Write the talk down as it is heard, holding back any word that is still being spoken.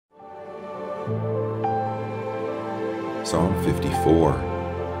Psalm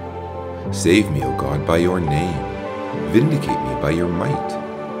 54. Save me, O God, by your name. Vindicate me by your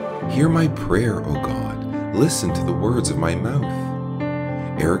might. Hear my prayer, O God. Listen to the words of my mouth.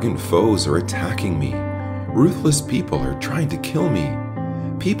 Arrogant foes are attacking me. Ruthless people are trying to kill me.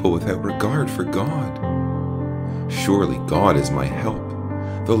 People without regard for God. Surely God is my help.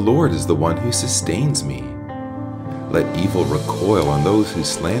 The Lord is the one who sustains me. Let evil recoil on those who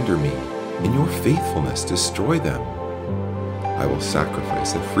slander me. In your faithfulness, destroy them. I will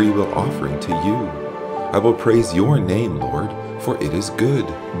sacrifice a freewill offering to you. I will praise your name, Lord, for it is good.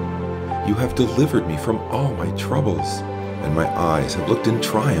 You have delivered me from all my troubles, and my eyes have looked in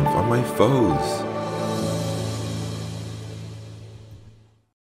triumph on my foes.